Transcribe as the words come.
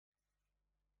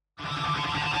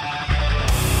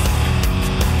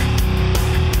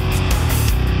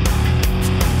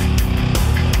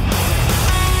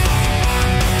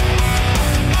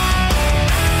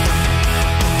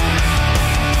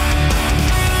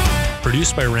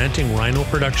Produced by Ranting Rhino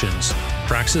Productions,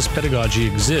 Praxis Pedagogy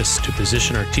exists to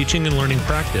position our teaching and learning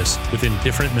practice within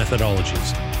different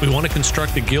methodologies. We want to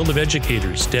construct a guild of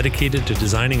educators dedicated to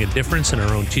designing a difference in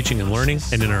our own teaching and learning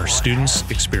and in our students'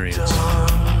 experience.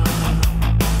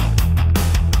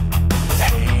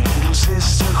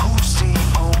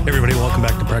 Hey everybody, welcome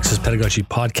back to Praxis Pedagogy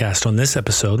Podcast. On this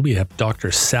episode, we have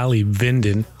Dr. Sally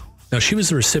Vinden. Now, she was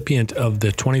the recipient of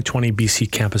the 2020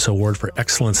 BC Campus Award for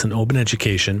Excellence in Open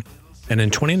Education, and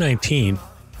in 2019,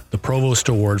 the Provost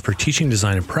Award for Teaching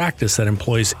Design and Practice that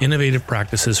employs innovative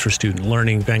practices for student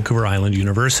learning, Vancouver Island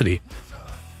University.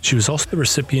 She was also the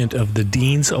recipient of the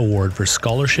Dean's Award for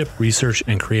Scholarship, Research,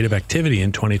 and Creative Activity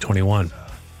in 2021.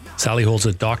 Sally holds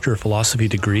a Doctor of Philosophy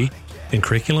degree in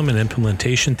Curriculum and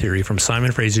Implementation Theory from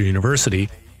Simon Fraser University,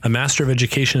 a Master of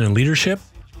Education and Leadership,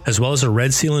 as well as a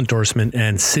Red Seal endorsement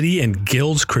and City and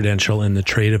Guilds credential in the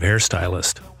trade of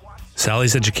hairstylist.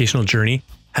 Sally's educational journey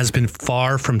has been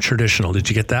far from traditional. Did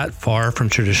you get that? Far from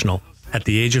traditional. At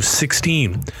the age of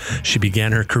 16, she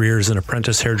began her career as an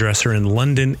apprentice hairdresser in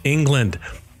London, England.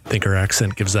 I think her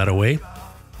accent gives that away.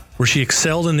 Where she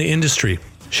excelled in the industry.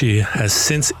 She has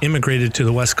since immigrated to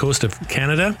the west coast of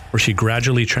Canada, where she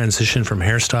gradually transitioned from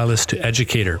hairstylist to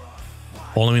educator.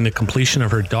 Following the completion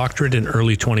of her doctorate in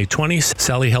early 2020,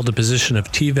 Sally held a position of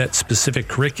TVET-specific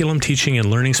curriculum teaching and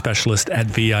learning specialist at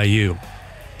VIU.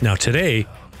 Now today,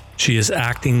 she is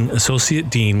acting associate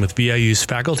dean with VIU's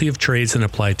Faculty of Trades and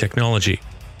Applied Technology.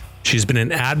 She's been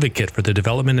an advocate for the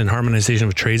development and harmonization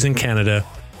of trades in Canada,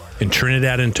 in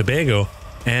Trinidad and Tobago,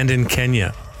 and in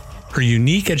Kenya. Her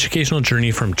unique educational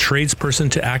journey from tradesperson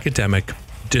to academic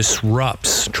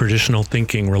disrupts traditional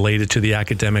thinking related to the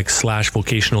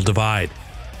academic/vocational divide.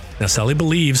 Now, Sally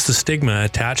believes the stigma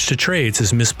attached to trades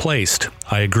is misplaced.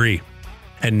 I agree.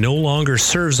 And no longer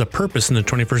serves a purpose in the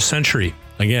 21st century.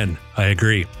 Again, I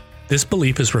agree. This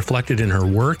belief is reflected in her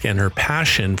work and her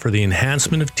passion for the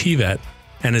enhancement of TVET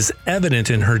and is evident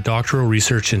in her doctoral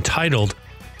research entitled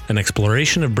An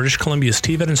Exploration of British Columbia's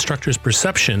TVET Instructors'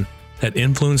 Perception that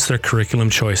Influenced Their Curriculum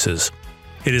Choices.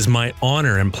 It is my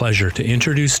honor and pleasure to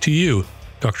introduce to you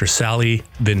Dr. Sally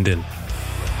Vinden. 3,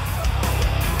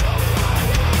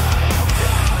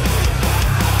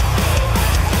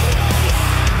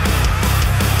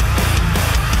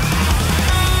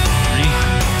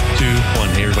 2, 1.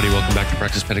 Hey everybody, welcome back to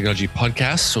Praxis Pedagogy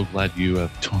Podcast. So glad you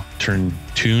have tuned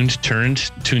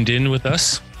in with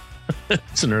us.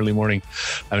 It's an early morning.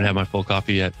 I haven't had my full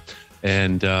coffee yet.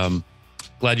 And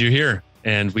glad you're here.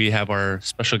 And we have our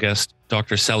special guest,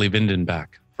 Dr. Sally Vinden,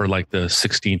 back for like the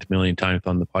 16th millionth time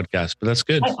on the podcast. But that's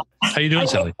good. How you doing,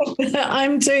 Sally?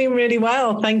 I'm doing really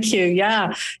well. Thank you.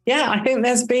 Yeah. I think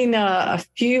there's been a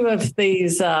few of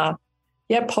these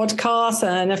podcasts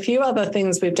and a few other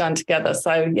things we've done together.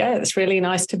 So yeah, it's really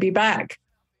nice to be back.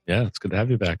 Yeah, it's good to have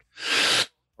you back.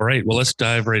 All right. Well, let's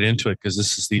dive right into it because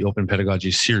this is the Open Pedagogy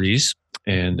series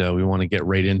and we want to get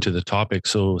right into the topic.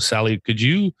 So Sally, could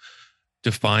you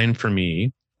define for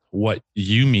me what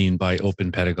you mean by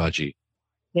open pedagogy?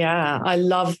 Yeah, I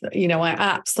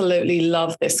absolutely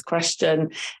love this question.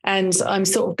 And I'm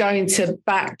sort of going to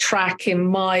backtrack in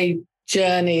my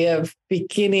journey of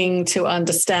beginning to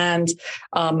understand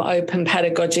open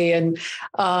pedagogy. And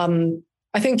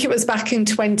I think it was back in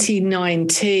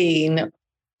 2019.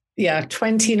 Yeah,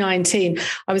 2019,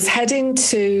 I was heading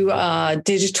to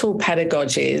digital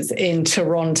pedagogies in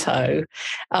Toronto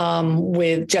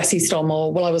with Jesse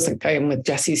Stommel. Well, I wasn't going with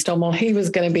Jesse Stommel. He was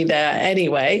going to be there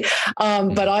anyway.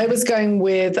 But I was going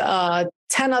with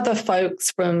 10 other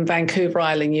folks from Vancouver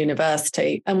Island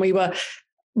University. And we were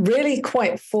really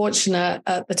quite fortunate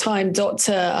at the time.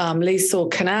 Dr. Lisa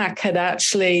Kanak had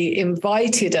actually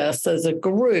invited us as a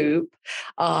group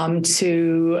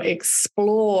to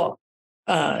explore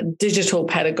digital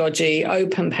pedagogy,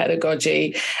 open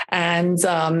pedagogy. And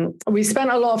we spent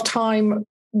a lot of time,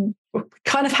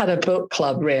 kind of had a book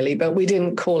club really, but we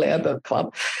didn't call it a book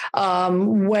club,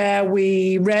 where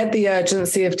we read The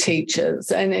Urgency of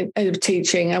Teachers and of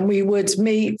Teaching. And we would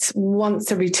meet once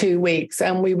every 2 weeks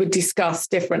and we would discuss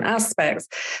different aspects.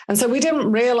 And so we didn't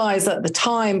realize at the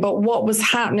time, but what was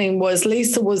happening was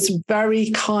Lisa was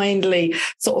very kindly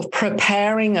sort of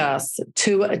preparing us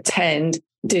to attend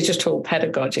digital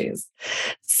pedagogies.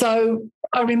 So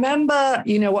I remember,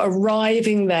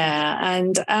 arriving there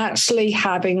and actually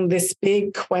having this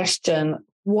big question,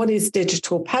 what is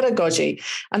digital pedagogy?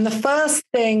 And the first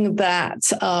thing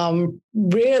that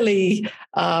really,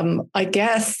 I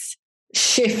guess,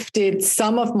 shifted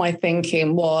some of my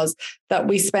thinking was that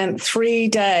we spent 3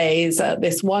 days at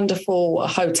this wonderful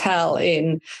hotel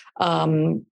in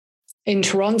Toronto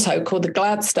called the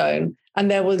Gladstone. and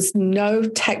there was no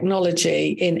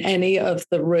technology in any of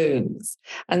the rooms.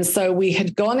 And so we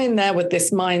had gone in there with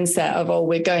this mindset of, oh,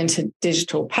 we're going to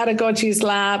digital pedagogies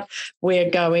lab. We're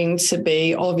going to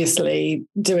be obviously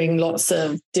doing lots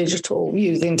of digital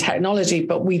using technology,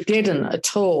 but we didn't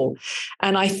at all.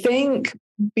 And I think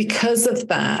because of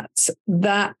that,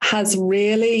 that has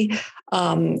really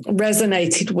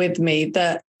resonated with me,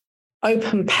 that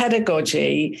open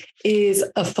pedagogy is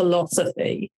a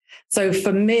philosophy. So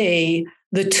for me,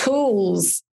 the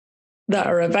tools that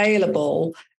are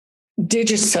available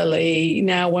digitally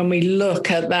now, when we look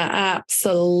at that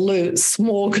absolute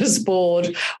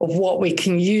smorgasbord of what we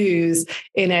can use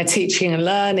in our teaching and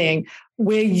learning,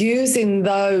 we're using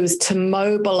those to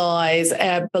mobilize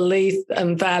our belief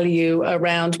and value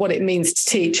around what it means to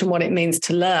teach and what it means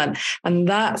to learn. And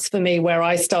that's for me where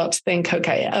I start to think,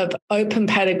 okay, of open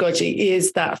pedagogy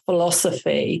is that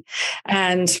philosophy.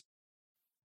 And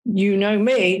you know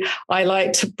me, I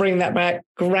like to bring that back,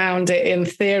 ground it in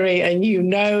theory. And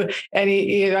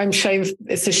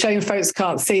it's a shame folks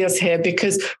can't see us here,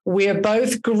 because we're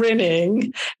both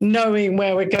grinning, knowing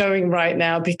where we're going right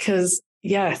now, because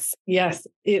yes,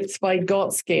 it's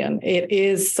Vygotskian. It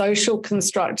is social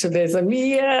constructivism.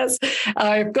 Yes,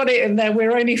 I've got it in there.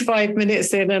 We're only 5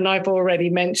 minutes in and I've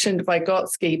already mentioned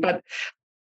Vygotsky, but,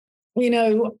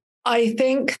 I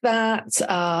think that,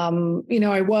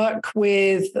 I work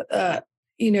with,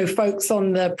 folks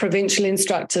on the provincial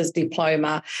instructors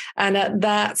diploma. And at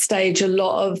that stage, a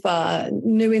lot of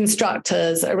new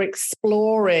instructors are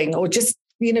exploring or just,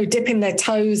 dipping their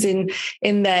toes into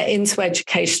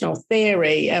educational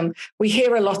theory. We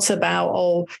hear a lot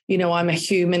about, I'm a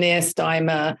humanist,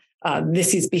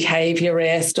 this is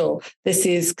behaviorist, or this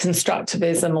is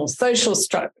constructivism or social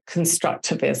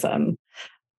constructivism.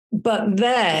 But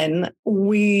then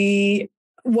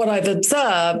what I've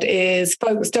observed is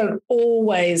folks don't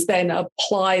always then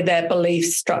apply their belief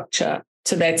structure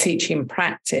to their teaching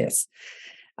practice.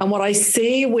 And what I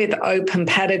see with open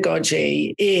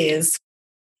pedagogy is,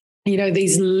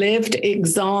 these lived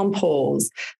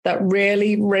examples that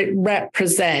really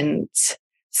represent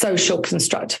social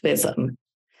constructivism.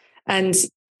 And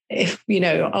if,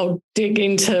 I'll dig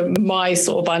into my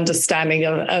sort of understanding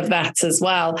of that as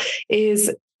well,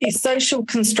 is social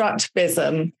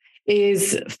constructivism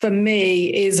for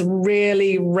me,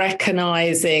 really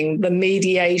recognizing the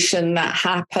mediation that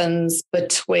happens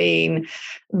between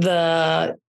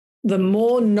the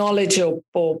more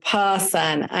knowledgeable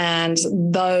person and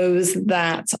those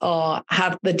that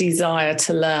have the desire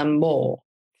to learn more.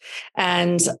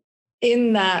 And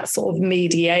in that sort of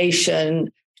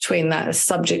mediation between that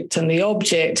subject and the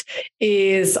object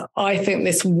is, I think,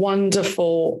 this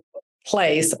wonderful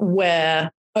place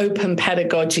where open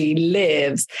pedagogy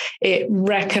lives. It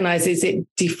recognizes, it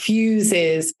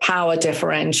diffuses power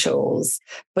differentials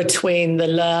between the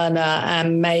learner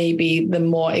and maybe the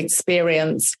more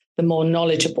experienced, the more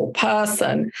knowledgeable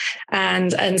person.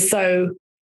 And so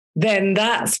then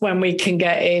that's when we can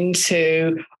get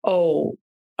into,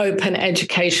 open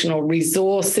educational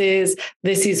resources.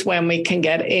 This is when we can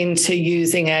get into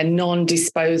using our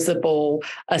non-disposable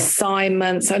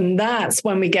assignments. And that's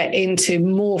when we get into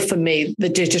more, for me, the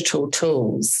digital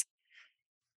tools.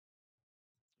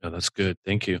 Oh, that's good.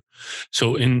 Thank you.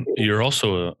 So you're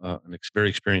also a very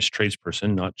experienced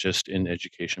tradesperson, not just in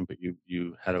education, but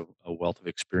you had a wealth of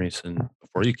experience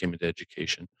before you came into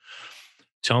education.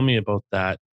 Tell me about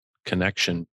that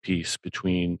connection piece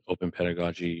between open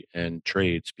pedagogy and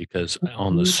trades, because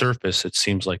on the surface, it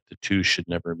seems like the two should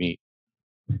never meet.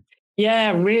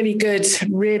 Yeah, really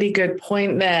good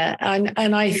point there.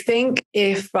 And I think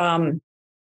if,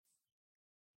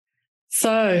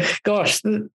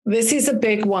 this is a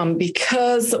big one,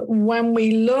 because when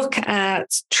we look at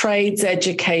trades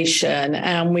education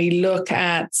and we look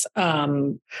at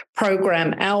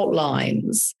program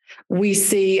outlines, we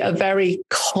see a very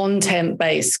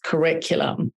content-based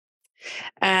curriculum.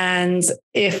 And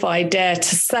if I dare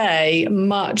to say,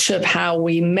 much of how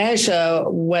we measure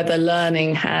whether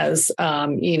learning has,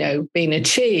 been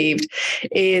achieved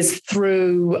is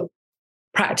through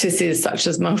practices such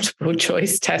as multiple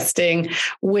choice testing,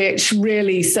 which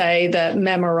really say that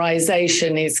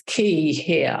memorization is key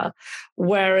here.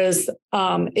 Whereas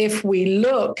if we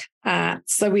look at,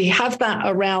 so we have that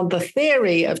around the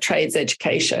theory of trades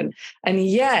education, and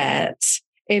yet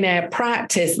in our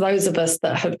practice, those of us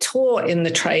that have taught in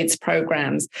the trades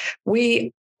programs,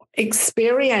 we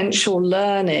experiential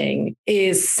learning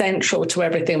is central to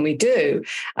everything we do.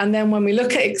 And then when we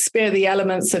look at the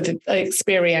elements of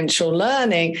experiential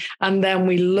learning, and then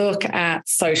we look at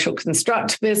social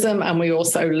constructivism, and we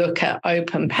also look at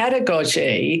open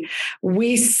pedagogy,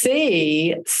 we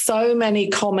see so many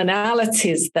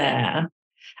commonalities there.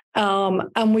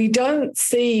 And we don't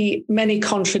see many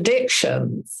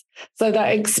contradictions. So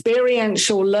that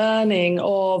experiential learning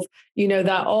of,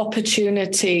 that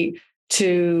opportunity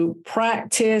to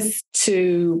practice,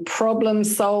 to problem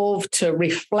solve, to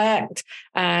reflect,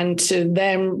 and to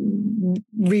then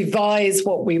revise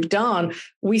what we've done,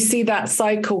 we see that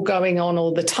cycle going on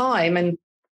all the time. And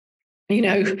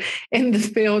in the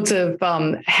field of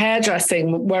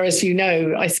hairdressing, whereas,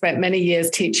 I spent many years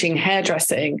teaching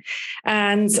hairdressing.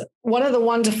 And one of the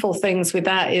wonderful things with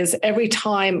that is every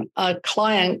time a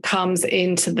client comes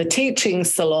into the teaching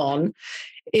salon,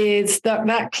 is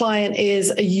that client is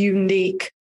a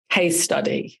unique case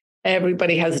study.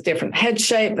 Everybody has a different head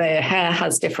shape, their hair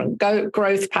has different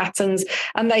growth patterns,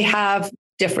 and they have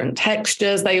different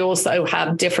textures. They also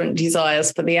have different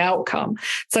desires for the outcome.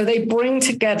 So they bring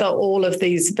together all of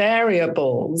these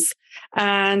variables.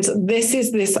 And this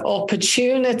is this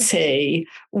opportunity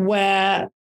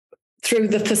where through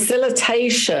the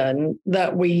facilitation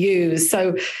that we use,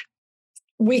 so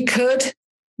we could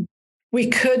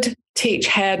teach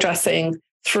hairdressing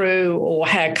through, or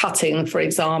hair cutting, for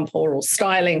example, or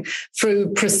styling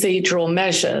through procedural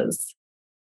measures,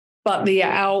 but the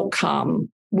outcome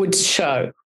would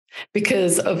show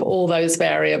because of all those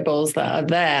variables that are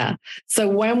there. So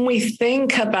when we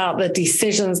think about the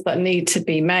decisions that need to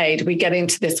be made, we get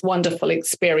into this wonderful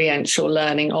experiential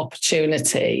learning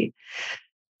opportunity.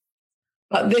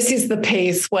 But this is the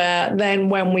piece where then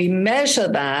when we measure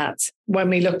that, when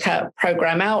we look at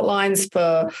program outlines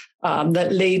for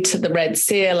that lead to the red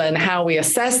seal and how we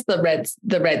assess the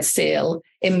red seal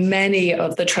in many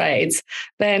of the trades,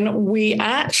 then we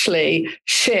actually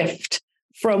shift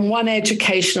from one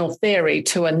educational theory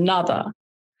to another.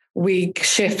 We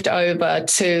shift over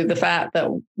to the fact that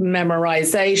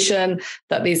memorization,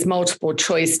 that these multiple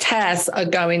choice tests are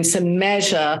going to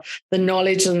measure the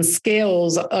knowledge and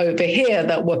skills over here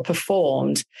that were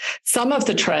performed. Some of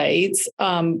the trades,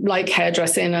 like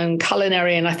hairdressing and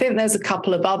culinary, and I think there's a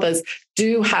couple of others,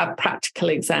 do have practical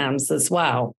exams as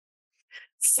well.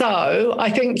 So I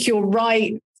think you're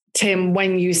right, Tim,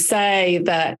 when you say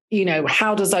that,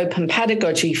 how does open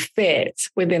pedagogy fit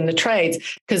within the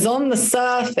trades? Because on the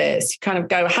surface, you kind of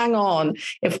go, hang on,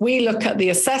 if we look at the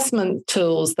assessment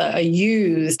tools that are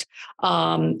used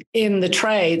in the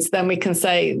trades, then we can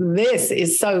say this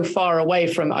is so far away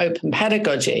from open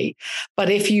pedagogy. But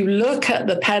if you look at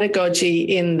the pedagogy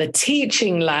in the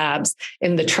teaching labs,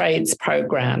 in the trades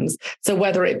programs, so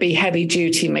whether it be heavy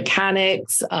duty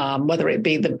mechanics, whether it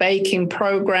be the baking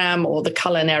program or the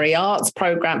culinary arts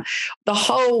program, the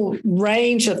whole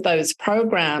range of those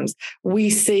programs,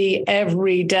 we see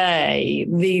every day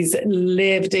these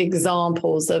lived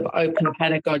examples of open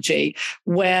pedagogy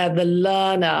where the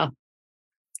learner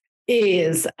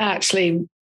is actually,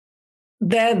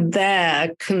 they're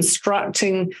there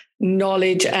constructing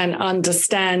knowledge and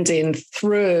understanding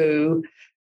through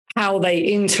how they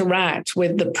interact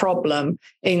with the problem.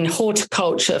 In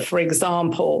horticulture, for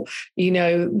example,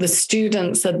 the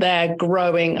students are there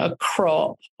growing a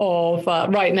crop of,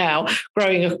 right now,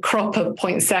 growing a crop of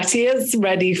poinsettias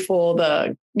ready for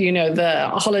the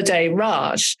holiday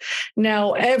rush.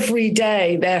 Now, every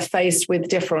day they're faced with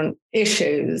different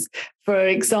issues. For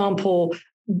example,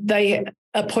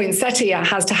 a poinsettia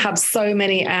has to have so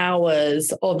many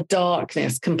hours of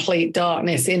darkness, complete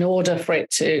darkness, in order for it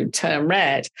to turn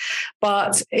red.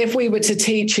 But if we were to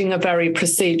teach in a very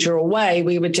procedural way,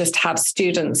 we would just have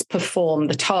students perform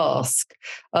the task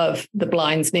of the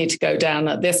blinds need to go down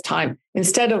at this time,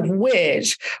 instead of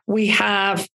which we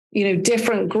have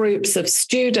different groups of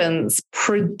students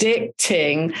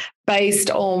predicting based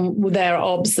on their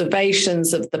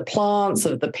observations of the plants,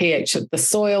 of the pH of the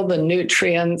soil, the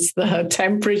nutrients, the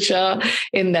temperature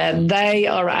in there. They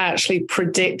are actually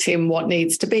predicting what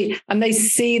needs to be, and they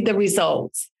see the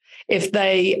results. If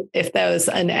there's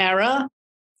an error,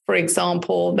 for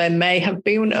example, there may have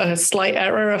been a slight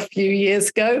error a few years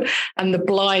ago and the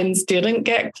blinds didn't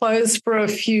get closed for a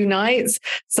few nights.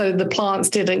 So the plants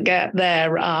didn't get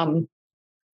their,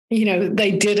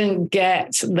 they didn't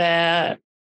get their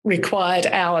required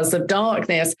hours of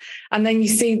darkness. And then you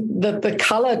see the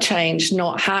color change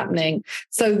not happening.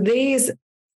 So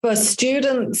for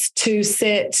students to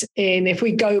sit in, if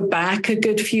we go back a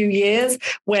good few years,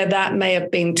 where that may have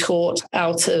been taught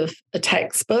out of a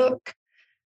textbook,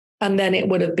 and then it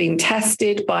would have been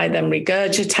tested by them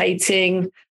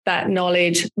regurgitating that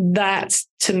knowledge, that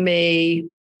to me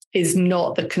is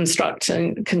not the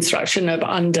construction of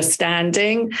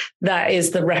understanding. That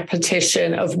is the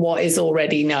repetition of what is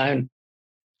already known.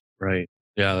 Right.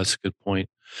 Yeah, that's a good point.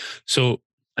 So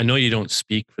I know you don't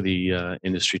speak for the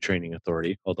Industry Training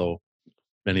Authority, although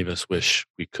many of us wish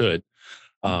we could,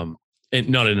 and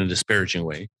not in a disparaging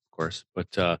way, of course,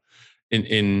 but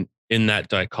in that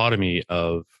dichotomy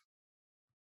of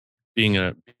being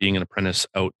an apprentice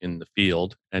out in the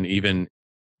field, and even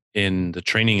in the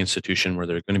training institution where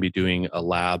they're going to be doing a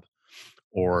lab,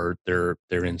 or they're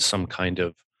in some kind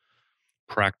of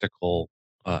practical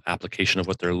application of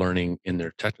what they're learning in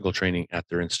their technical training at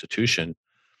their institution.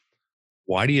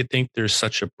 Why do you think there's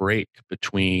such a break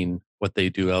between what they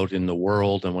do out in the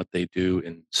world and what they do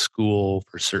in school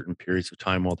for certain periods of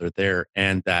time while they're there,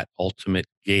 and that ultimate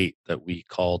gate that we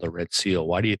call the Red Seal?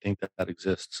 Why do you think that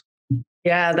exists?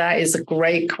 Yeah, that is a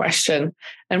great question,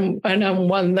 and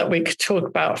one that we could talk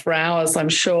about for hours, I'm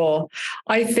sure.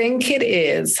 I think it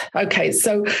is. Okay,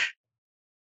 so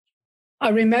I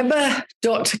remember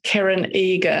Dr. Kieran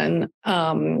Egan,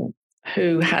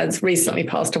 who has recently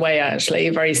passed away, actually,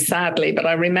 very sadly, but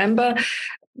I remember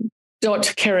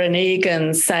Dr. Kieran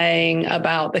Egan saying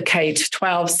about the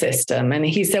K-12 system, and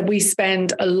he said, we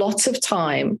spend a lot of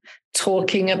time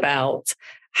talking about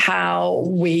how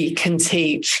we can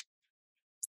teach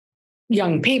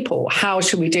young people. How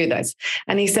should we do this?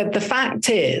 And he said, the fact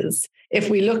is, if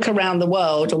we look around the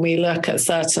world and we look at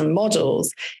certain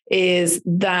models, is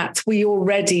that we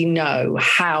already know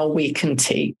how we can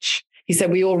teach. He said,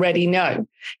 we already know.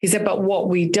 He said, but what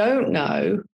we don't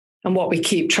know, and what we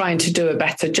keep trying to do a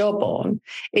better job on,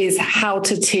 is how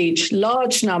to teach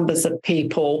large numbers of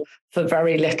people for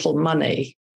very little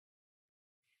money.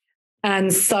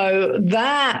 And so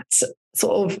that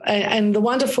sort of, and the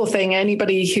wonderful thing,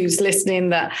 anybody who's listening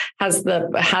that has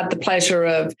had the pleasure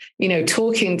of,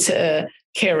 talking to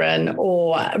Kieran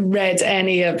or read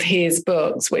any of his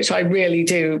books, which I really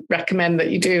do recommend that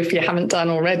you do if you haven't done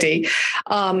already,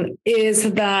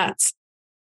 is that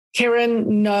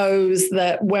Kieran knows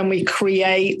that when we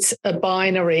create a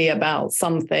binary about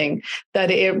something,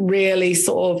 that it really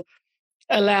sort of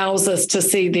allows us to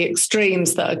see the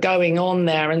extremes that are going on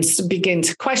there and to begin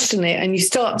to question it. And you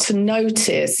start to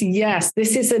notice, yes,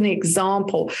 this is an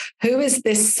example. Who is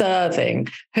this serving?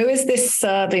 Who is this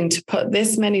serving to put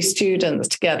this many students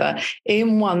together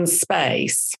in one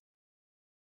space?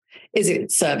 Is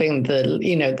it serving the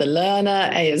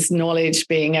learner? Is knowledge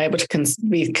being able to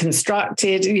be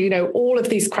constructed? All of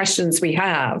these questions we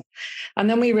have. And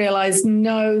then we realize,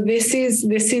 no, this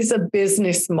is a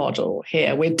business model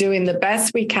here. We're doing the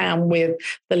best we can with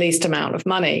the least amount of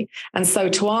money. And so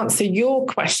to answer your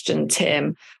question,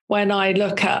 Tim, when I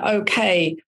look at,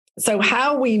 okay, so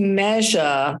how we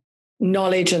measure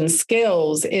knowledge and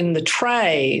skills in the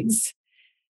trades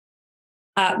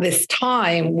at this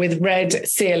time with Red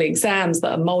Seal exams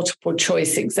that are multiple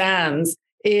choice exams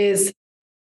is,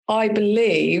 I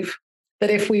believe that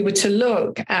if we were to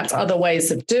look at other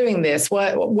ways of doing this,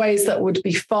 ways that would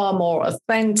be far more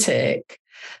authentic,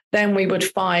 then we would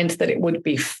find that it would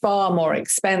be far more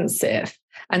expensive.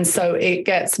 And so it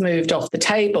gets moved off the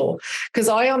table. Because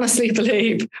I honestly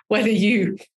believe whether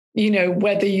you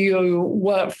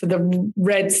work for the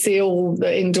Red Seal,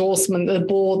 the endorsement, the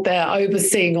board there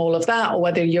overseeing all of that, or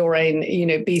whether you're in,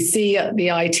 BC at the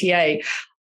ITA,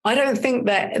 I don't think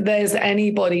that there's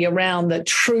anybody around that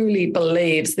truly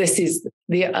believes this is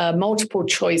the multiple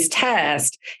choice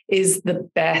test is the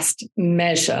best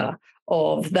measure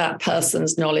of that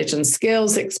person's knowledge and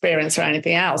skills, experience, or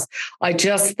anything else. I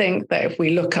just think that if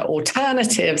we look at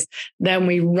alternatives, then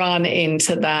we run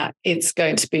into that. It's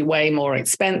going to be way more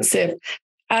expensive,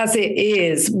 as it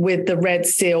is with the Red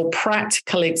Seal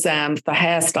practical exam for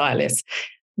hairstylists.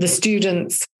 The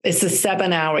students, it's a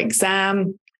 7-hour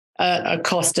exam, a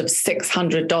cost of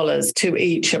 $600 to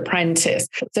each apprentice.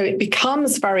 So it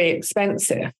becomes very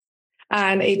expensive.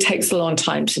 And it takes a long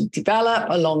time to develop,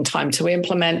 a long time to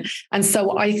implement. And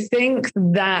so I think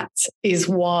that is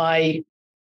why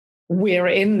we're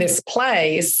in this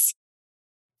place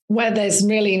where there's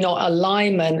really not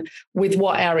alignment with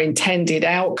what our intended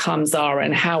outcomes are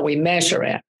and how we measure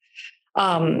it.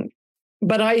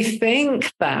 But I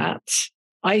think that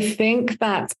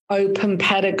open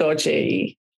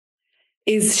pedagogy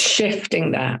is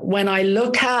shifting that. When I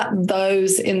look at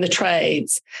those in the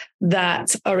trades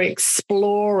that are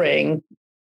exploring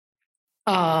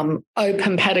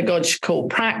open pedagogical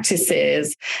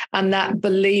practices and that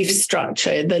belief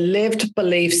structure, the lived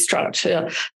belief structure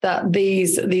that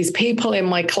these people in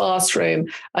my classroom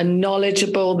are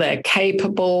knowledgeable, they're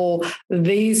capable,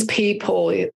 these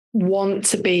people want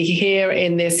to be here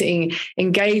in this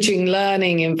engaging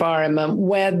learning environment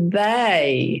where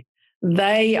they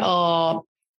are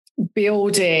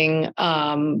building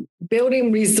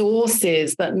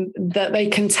resources that they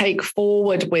can take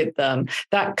forward with them,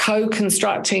 that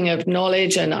co-constructing of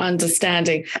knowledge and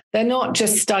understanding. They're not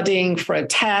just studying for a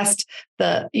test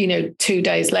that 2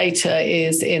 days later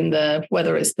is in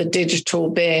whether it's the digital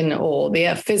bin or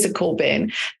the physical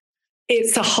bin.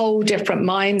 It's a whole different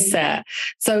mindset.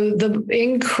 So the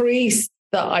increase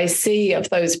that I see of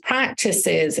those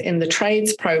practices in the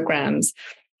trades programs,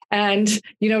 and,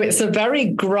 it's a very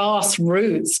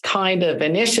grassroots kind of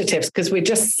initiatives, because we're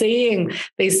just seeing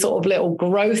these sort of little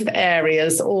growth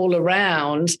areas all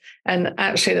around. And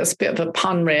actually, that's a bit of a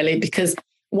pun, really, because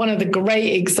one of the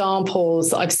great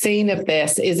examples I've seen of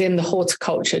this is in the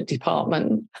horticulture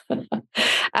department.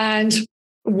 And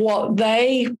what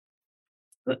they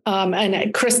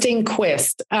and Christine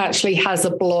Quist actually has a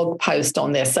blog post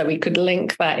on this, so we could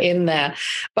link that in there.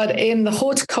 But in the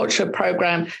horticulture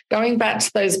program, going back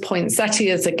to those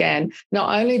poinsettias again,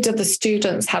 not only do the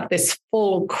students have this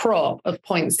full crop of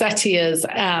poinsettias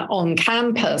on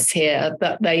campus here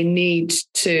that they need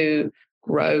to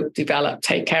grow, develop,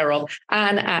 take care of,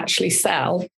 and actually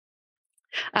sell.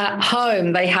 At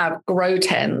home, they have grow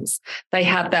tents. They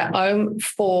have their own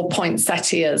 4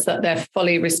 poinsettias that they're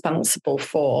fully responsible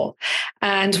for.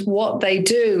 And what they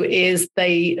do is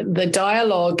the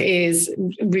dialogue is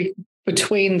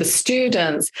between the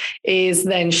students is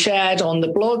then shared on the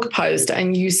blog post,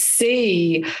 and you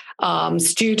see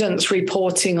students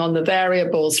reporting on the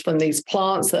variables from these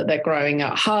plants that they're growing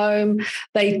at home.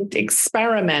 They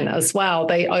experiment as well.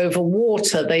 They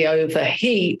overwater, they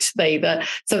overheat,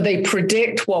 so they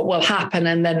predict what will happen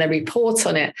and then they report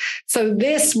on it. So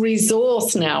this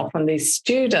resource now from these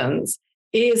students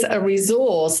is a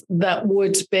resource that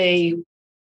would be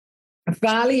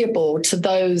valuable to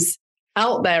those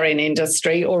out there in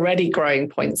industry already growing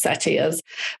poinsettias,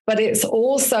 but it's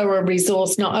also a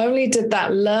resource. Not only did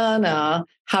that learner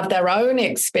have their own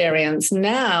experience,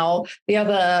 now the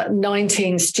other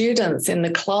 19 students in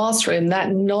the classroom,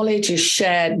 that knowledge is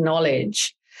shared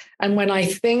knowledge. And when I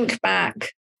think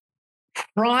back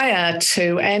prior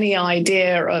to any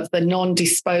idea of the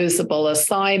non-disposable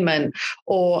assignment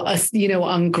or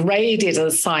ungraded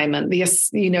assignment,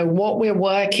 what we're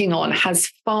working on has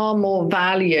far more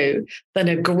value than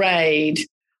a grade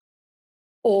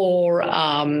or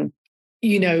a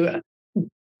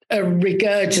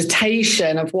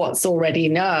regurgitation of what's already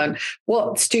known.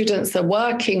 What students are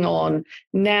working on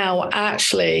now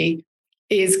actually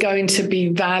is going to be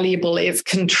valuable. It's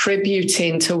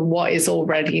contributing to what is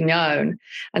already known.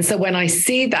 And so when I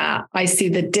see that, I see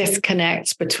the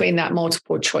disconnect between that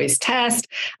multiple choice test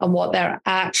and what they're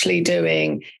actually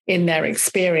doing in their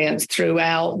experience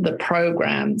throughout the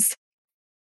programs.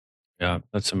 Yeah,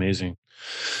 that's amazing.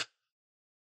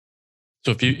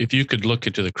 So if you could look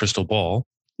into the crystal ball,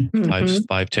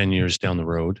 5-10 years down the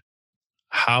road,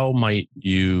 how might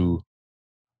you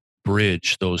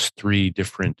bridge those 3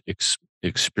 different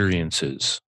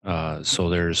experiences? So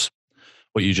there's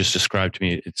what you just described to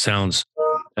me. It sounds,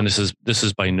 and this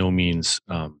is by no means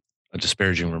a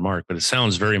disparaging remark, but it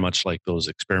sounds very much like those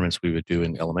experiments we would do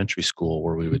in elementary school,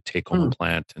 where we would take home a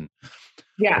plant and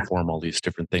perform all these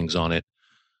different things on it.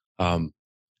 And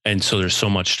so there's so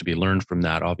much to be learned from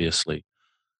that, obviously.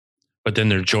 But then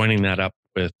they're joining that up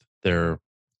with their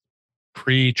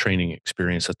pre-training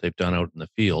experience that they've done out in the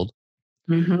field.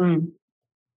 Mm-hmm.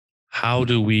 How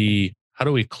do we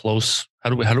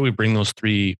bring those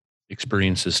 3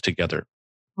 experiences together?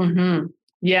 Mm-hmm.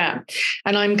 Yeah.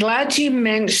 And I'm glad you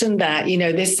mentioned that.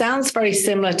 This sounds very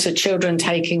similar to children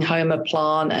taking home a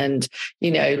plant and,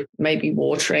 maybe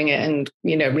watering it and,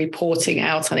 reporting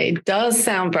out on it. It does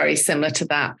sound very similar to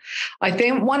that. I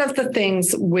think one of the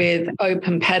things with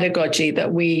open pedagogy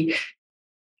that we,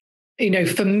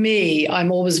 for me,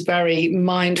 I'm always very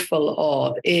mindful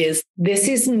of is this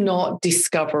is not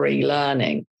discovery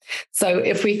learning. So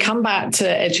if we come back to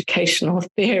educational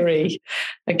theory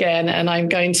again, and I'm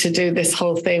going to do this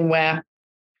whole thing where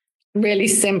really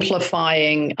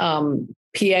simplifying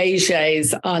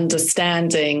Piaget's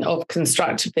understanding of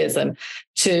constructivism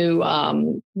to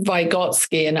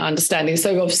Vygotsky and understanding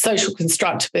of social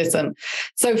constructivism.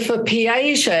 So for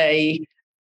Piaget,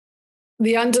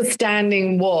 the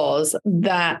understanding was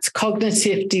that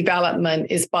cognitive development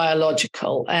is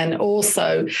biological. And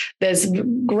also there's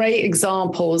great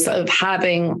examples of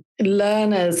having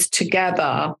learners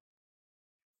together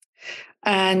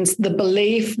and the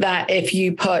belief that if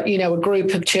you put, a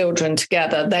group of children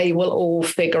together, they will all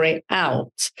figure it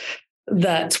out,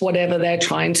 that whatever they're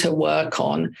trying to work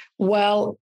on.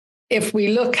 Well, if we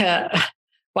look at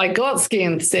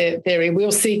Vygotsky theory,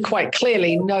 we'll see quite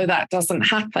clearly, no, that doesn't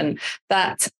happen.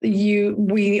 That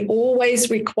we always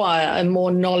require a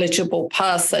more knowledgeable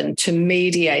person to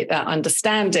mediate that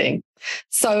understanding.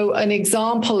 So an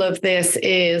example of this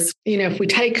is, if we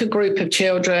take a group of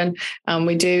children and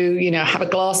we do, have a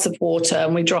glass of water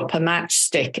and we drop a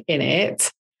matchstick in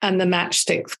it and the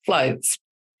matchstick floats.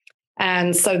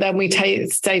 And so then we say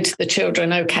to the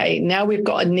children, okay, now we've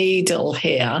got a needle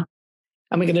here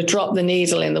and we're going to drop the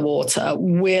needle in the water.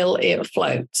 Will it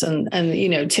float? And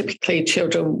typically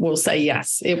children will say,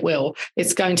 yes, it will.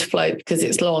 It's going to float because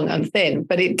it's long and thin,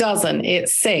 but it doesn't. It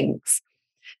sinks.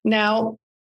 Now,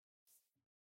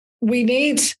 we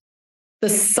need the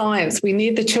science. We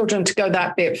need the children to go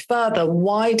that bit further.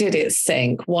 Why did it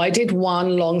sink? Why did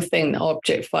one long, thin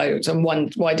object float and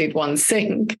why did one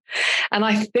sink? And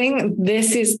I think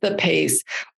this is the piece.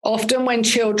 Often when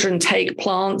children take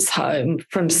plants home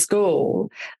from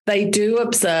school, they do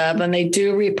observe and they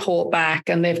do report back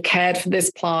and they've cared for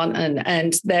this plant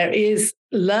and there is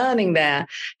learning there.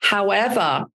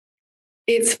 However,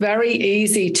 it's very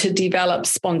easy to develop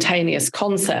spontaneous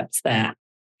concepts there.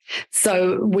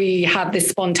 So we have this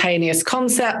spontaneous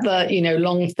concept that,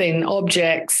 long, thin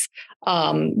objects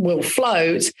will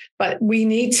float, but we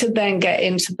need to then get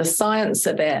into the science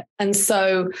of it. And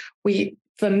so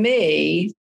for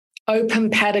me, open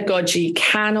pedagogy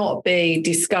cannot be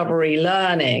discovery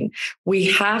learning. We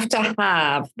have to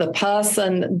have the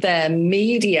person there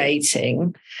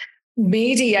mediating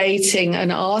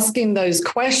and asking those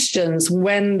questions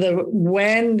when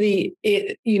the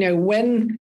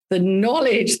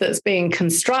knowledge that's being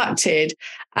constructed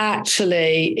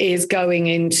actually is going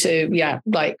into,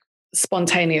 like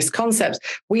spontaneous concepts.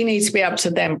 We need to be able to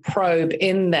then probe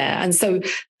in there. And so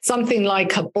something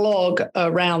like a blog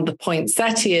around the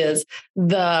poinsettias,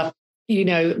 the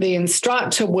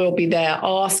instructor will be there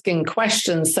asking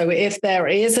questions. So if there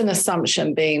is an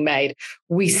assumption being made,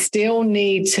 we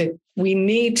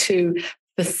need to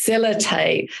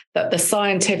facilitate that the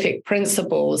scientific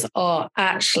principles are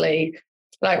actually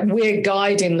like we're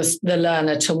guiding the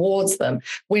learner towards them.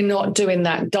 We're not doing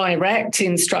that direct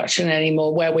instruction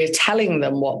anymore where we're telling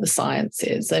them what the science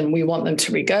is and we want them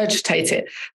to regurgitate it,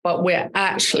 but we're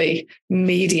actually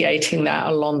mediating that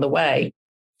along the way.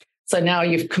 So now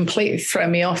you've completely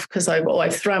thrown me off because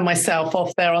I've thrown myself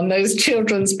off there on those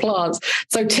children's plants.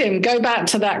 So Tim, go back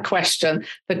to that question.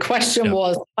 The question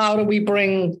was, how do we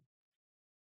bring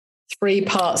three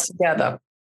parts together?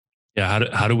 Yeah,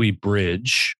 how do we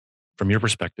bridge, from your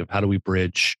perspective, how do we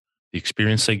bridge the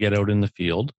experience they get out in the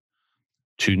field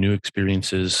to new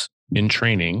experiences in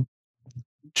training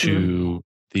to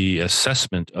the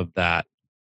assessment of that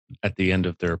at the end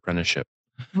of their apprenticeship,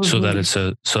 so that it's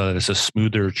a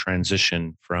smoother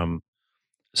transition from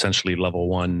essentially level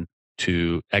 1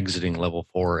 to exiting level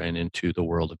 4 and into the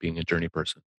world of being a journey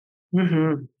person?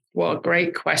 Well,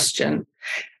 great question.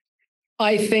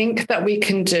 I think that we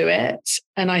can do it,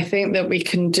 and I think that we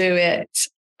can do it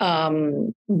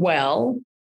well.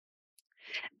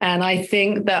 And I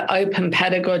think that open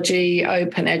pedagogy,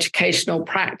 open educational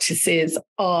practices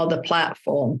are the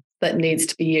platform that needs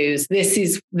to be used. This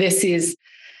is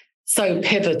so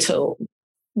pivotal.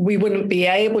 We wouldn't be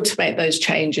able to make those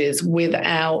changes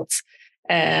without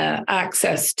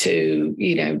access to,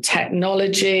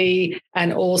 technology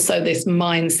and also this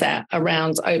mindset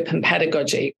around open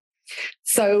pedagogy.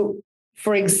 So,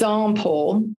 for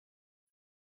example,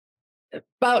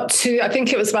 I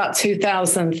think it was about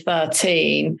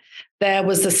 2013, there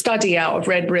was a study out of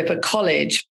Red River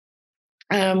College.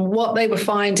 What they were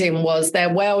finding was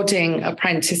their welding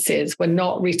apprentices were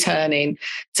not returning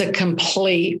to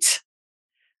complete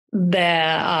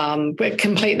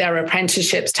their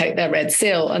apprenticeships, take their red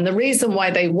seal. And the reason why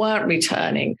they weren't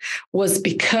returning was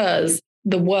because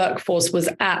the workforce was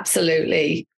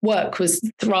work was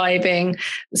thriving.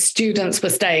 Students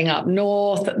were staying up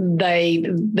north.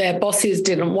 Their bosses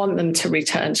didn't want them to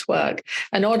return to work.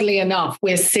 And oddly enough,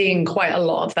 we're seeing quite a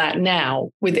lot of that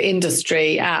now with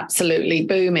industry absolutely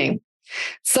booming.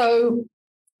 So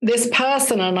this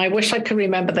person, and I wish I could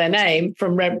remember their name,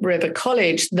 from Red River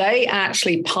College, they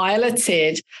actually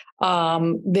piloted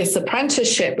this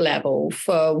apprenticeship level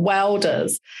for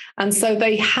welders. And so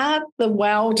they had the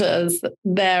welders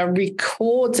there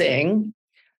recording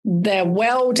their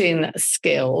welding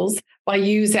skills by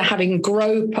having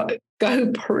GoPros.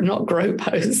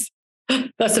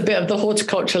 That's a bit of the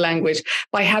horticulture language,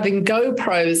 by having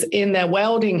GoPros in their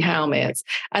welding helmets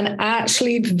and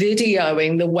actually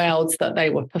videoing the welds that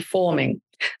they were performing.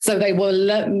 So they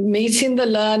were meeting the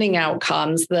learning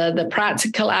outcomes, the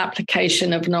practical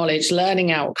application of knowledge,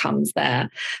 learning outcomes there.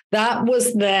 That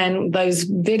was then, those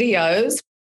videos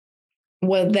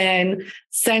were then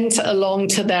sent along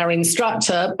to their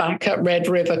instructor back at Red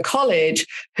River College,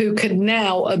 who could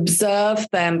now observe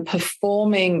them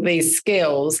performing these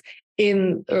skills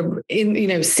in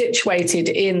situated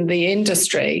in the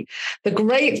industry. The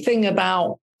great thing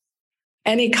about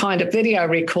any kind of video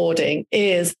recording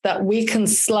is that we can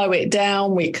slow it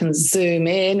down, we can zoom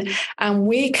in, and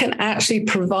we can actually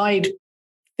provide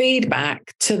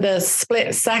feedback to the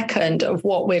split second of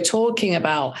what we're talking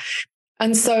about.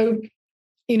 And so,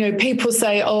 people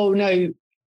say, oh, no,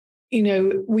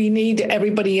 we need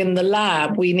everybody in the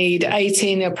lab. We need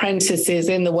 18 apprentices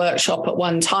in the workshop at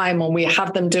one time, and we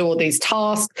have them do all these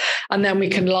tasks, and then we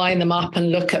can line them up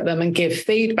and look at them and give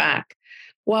feedback.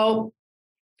 Well,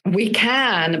 we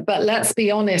can, but let's be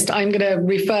honest, I'm going to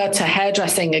refer to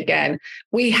hairdressing again.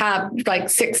 We have like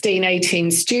 16,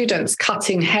 18 students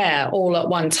cutting hair all at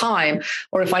one time.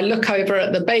 Or if I look over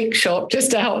at the bake shop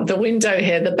just out the window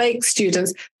here, the bake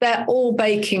students, they're all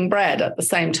baking bread at the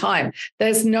same time.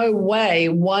 There's no way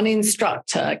one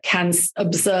instructor can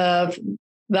observe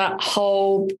that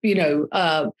whole,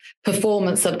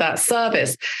 performance of that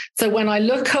service. So when I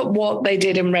look at what they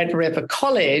did in Red River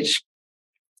College,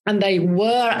 and they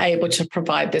were able to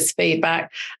provide this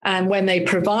feedback. And when they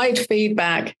provide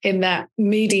feedback in that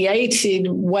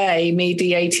mediated way,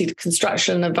 mediated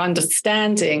construction of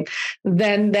understanding,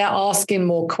 then they're asking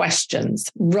more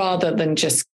questions rather than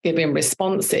just giving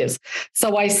responses.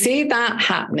 So I see that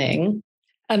happening.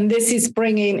 And this is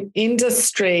bringing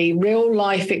industry, real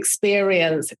life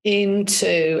experience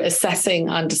into assessing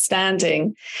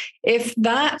understanding. If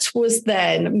that was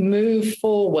then moved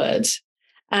forward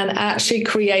and actually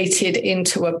created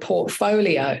into a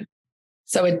portfolio,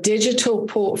 so a digital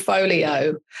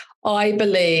portfolio, I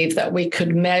believe that we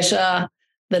could measure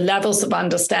the levels of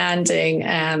understanding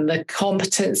and the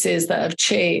competencies that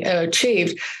are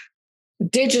achieved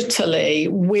digitally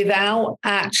without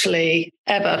actually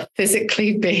ever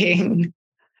physically being,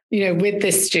 with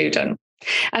this student.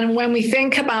 And when we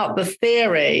think about the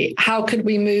theory, how could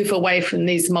we move away from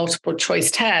these multiple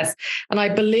choice tests? And I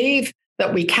believe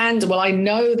that we can do, well, I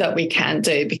know that we can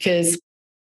do, because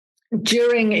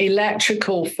during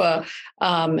electrical during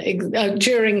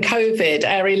COVID,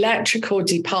 our electrical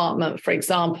department, for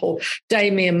example,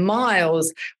 Damien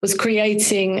Miles was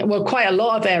creating, quite a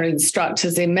lot of our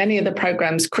instructors in many of the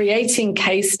programs, creating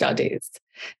case studies.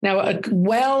 Now, a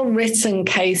well-written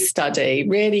case study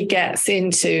really gets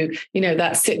into,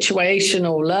 that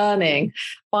situational learning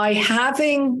by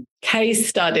having case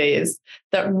studies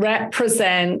that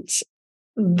represent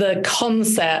the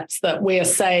concepts that we are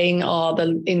saying are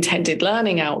the intended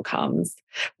learning outcomes.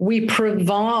 We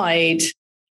provide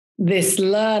this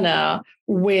learner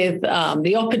with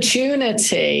the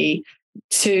opportunity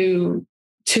to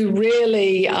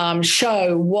really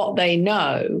show what they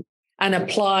know and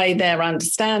apply their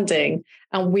understanding,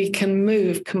 and we can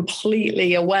move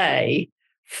completely away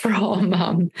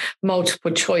from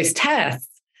multiple choice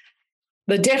tests.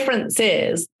 The difference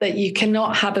is that you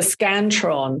cannot have a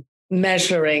Scantron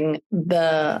measuring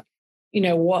the,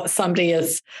 what somebody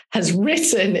has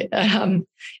written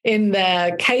in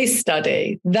their case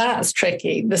study. That's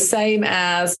tricky. The same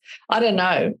as, I don't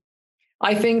know,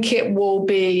 I think it will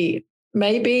be,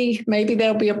 maybe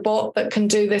there'll be a bot that can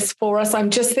do this for us. I'm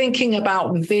just thinking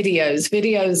about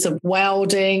videos of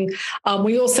welding.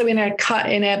 We also in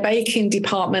our baking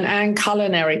department and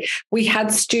culinary, we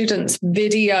had students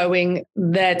videoing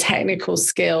their technical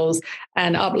skills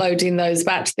and uploading those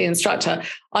back to the instructor.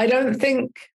 I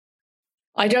don't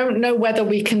know whether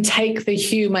we can take the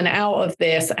human out of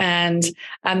this and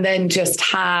then just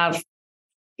have,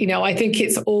 I think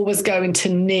it's always going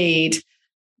to need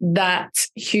that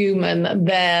human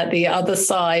there, the other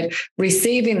side,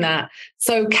 receiving that.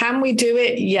 So can we do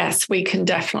it? Yes, we can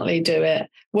definitely do it.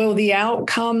 Will the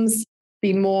outcomes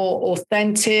be more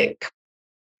authentic?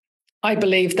 I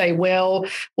believe they will.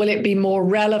 Will it be more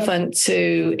relevant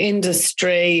to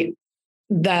industry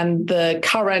than the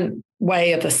current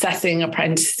way of assessing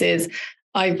apprentices?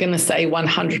 I'm going to say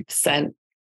 100%.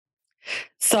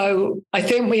 So I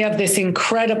think we have this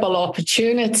incredible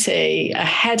opportunity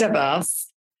ahead of us.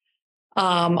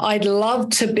 I'd love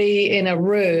to be in a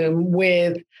room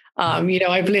with,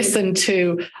 I've listened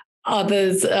to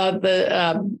others, others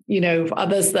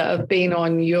that have been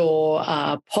on your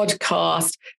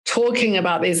podcast talking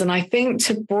about this. And I think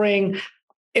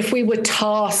if we were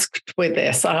tasked with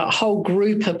this, a whole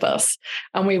group of us,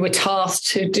 and we were tasked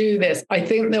to do this, I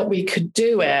think that we could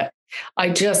do it I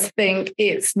just think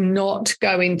it's not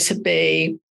going to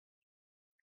be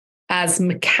as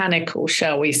mechanical,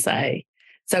 shall we say.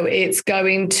 So it's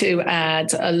going to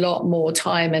add a lot more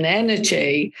time and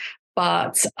energy.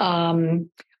 But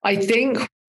I think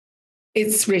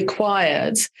it's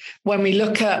required when we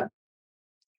look at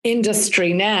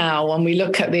industry now, when we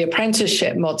look at the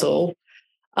apprenticeship model,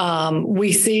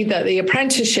 we see that the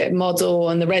apprenticeship model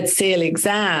and the Red Seal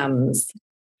exams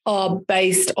are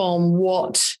based on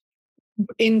what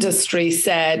industry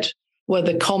said were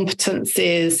the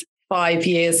competencies 5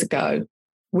 years ago.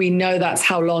 We know that's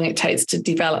how long it takes to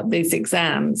develop these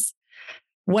exams.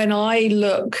 When I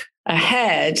look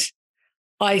ahead,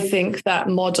 I think that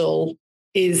model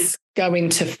is going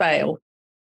to fail.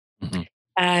 Mm-hmm.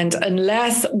 And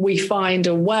unless we find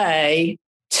a way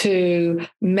to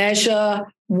measure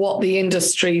what the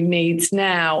industry needs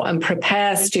now and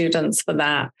prepare students for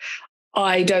that,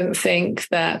 I think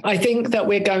that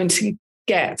we're going to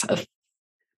get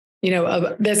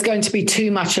there's going to be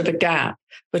too much of a gap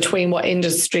between what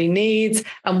industry needs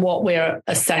and what we're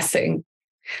assessing.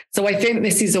 So I think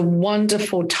this is a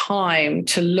wonderful time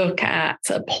to look at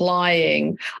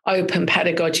applying open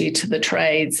pedagogy to the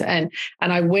trades. And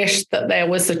I wish that there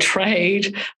was a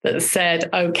trade that said,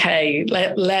 okay,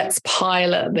 let's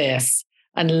pilot this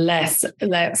and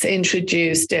let's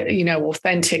introduce,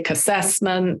 authentic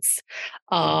assessments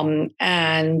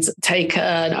and take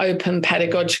an open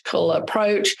pedagogical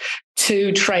approach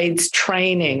to trades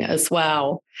training as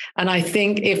well. And I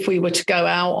think if we were to go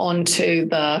out onto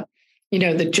the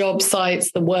job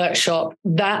sites, the workshop,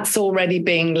 that's already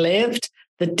being lived.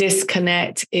 The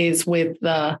disconnect is with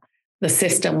the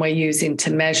system we're using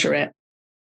to measure it.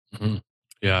 Mm-hmm.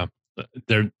 Yeah,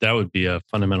 that would be a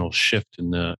fundamental shift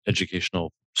in the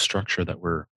educational structure that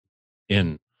we're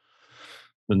in.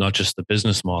 But not just the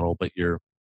business model, but you're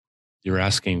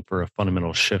asking for a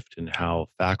fundamental shift in how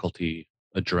faculty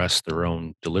address their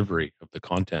own delivery of the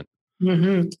content.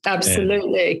 Mm-hmm.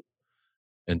 Absolutely.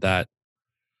 And that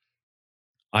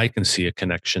I can see a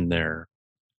connection there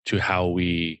to how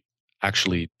we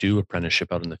actually do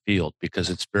apprenticeship out in the field, because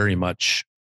it's very much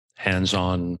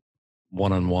hands-on,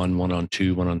 one-on-one,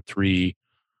 one-on-two, one-on-three.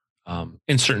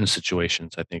 In certain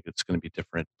situations, I think it's going to be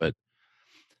different, but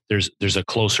there's a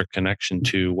closer connection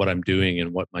to what I'm doing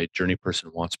and what my journey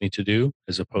person wants me to do,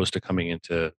 as opposed to coming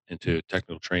into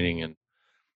technical training and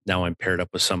now I'm paired up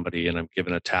with somebody and I'm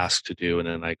given a task to do, and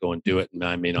then I go and do it, and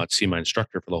I may not see my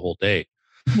instructor for the whole day.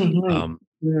 Mm-hmm.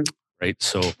 Right.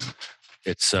 So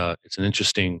it's an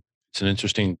interesting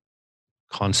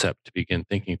concept to begin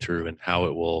thinking through, and how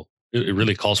it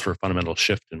really calls for a fundamental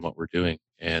shift in what we're doing.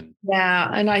 And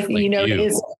I think, it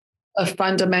is a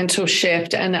fundamental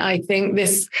shift. And I think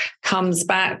this comes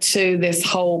back to this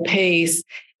whole piece.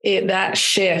 That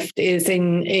shift is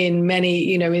in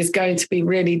many, is going to be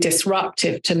really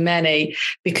disruptive to many,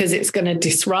 because it's going to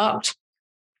disrupt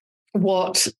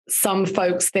what some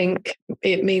folks think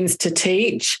it means to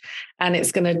teach, and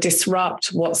it's going to disrupt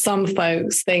what some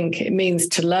folks think it means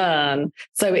to learn.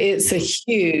 So it's a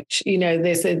huge,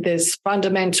 there's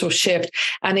fundamental shift,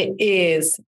 and it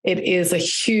is a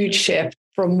huge shift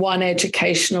from one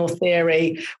educational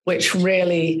theory, which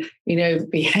really,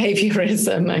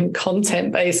 behaviorism and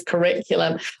content-based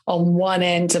curriculum on one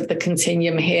end of the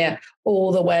continuum here,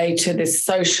 all the way to this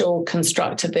social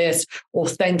constructivist,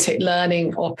 authentic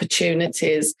learning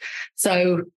opportunities.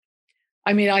 So,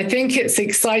 I think it's an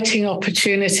exciting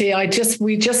opportunity.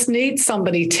 We just need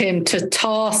somebody, Tim, to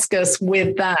task us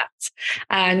with that,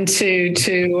 and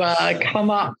to come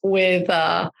up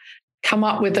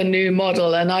with a new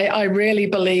model. And I really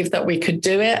believe that we could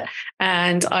do it.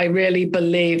 And I really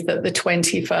believe that the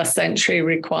 21st century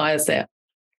requires it.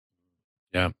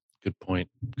 Yeah, good point.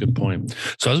 Good point.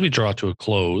 So as we draw to a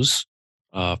close,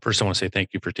 first I want to say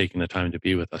thank you for taking the time to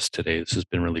be with us today. This has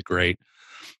been really great.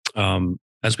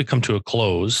 As we come to a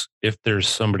close, if there's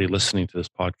somebody listening to this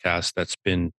podcast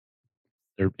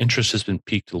their interest has been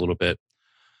piqued a little bit,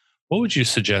 what would you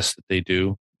suggest that they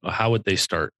do? How would they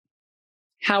start?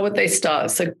 How would they start?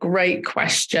 It's a great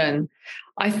question.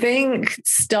 I think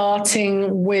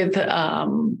starting with,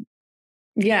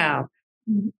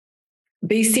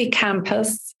 BC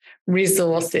Campus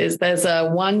resources. There's a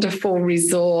wonderful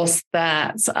resource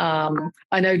that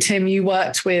I know, Tim, you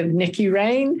worked with Nikki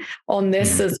Rain on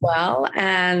this as well.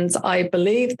 And I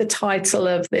believe the title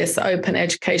of this open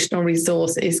educational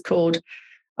resource is called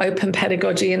Open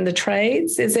Pedagogy in the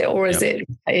Trades. Is it? Or is it?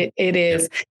 It is.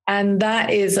 Yep. And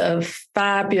that is a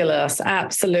fabulous,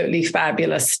 absolutely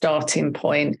fabulous starting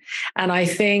point. And I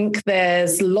think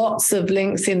there's lots of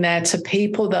links in there to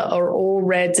people that are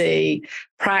already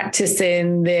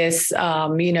practicing this,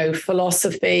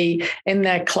 philosophy in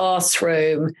their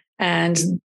classroom,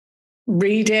 and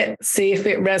read it, see if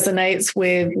it resonates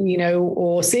with,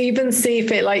 or even see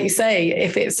if it, like you say,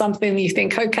 if it's something you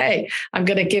think, okay, I'm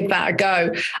going to give that a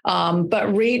go.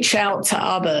 But reach out to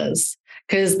others,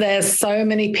 because there's so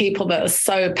many people that are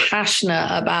so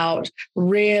passionate about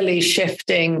really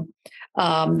shifting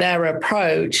their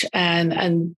approach,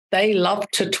 and they love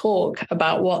to talk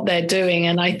about what they're doing.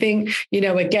 And I think,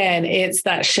 again, it's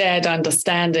that shared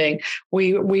understanding.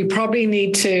 We probably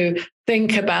need to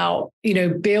think about,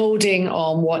 building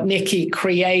on what Nikki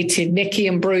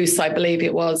and Bruce, I believe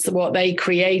it was, what they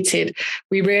created.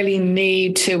 We really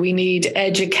need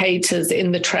educators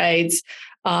in the trades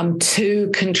to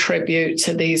contribute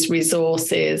to these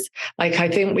resources. Like, I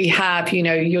think we have,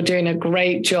 you're doing a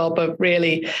great job of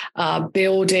really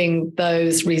building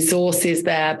those resources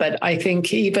there. But I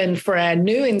think even for our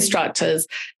new instructors,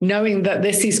 knowing that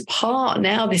this is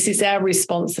our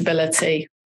responsibility.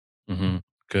 Mm-hmm.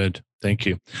 Good. Thank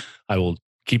you. I will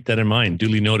keep that in mind.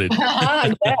 Duly noted.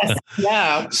 Yes.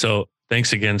 Yeah. So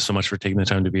thanks again so much for taking the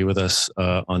time to be with us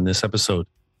on this episode.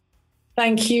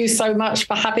 Thank you so much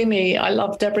for having me. I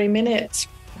loved every minute.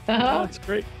 That's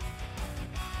great.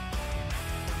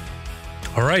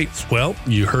 All right. Well,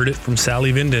 you heard it from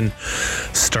Sally Vinden.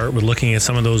 Start with looking at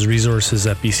some of those resources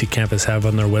that BC Campus have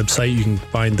on their website. You can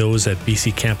find those at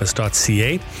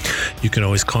bccampus.ca. You can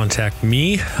always contact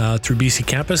me through BC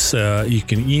Campus. You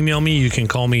can email me. You can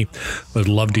call me. Would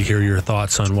love to hear your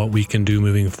thoughts on what we can do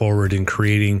moving forward in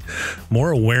creating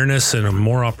more awareness and a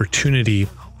more opportunity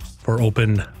for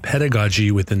open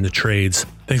pedagogy within the trades.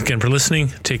 Thanks again for listening.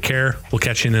 Take care. We'll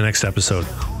catch you in the next episode.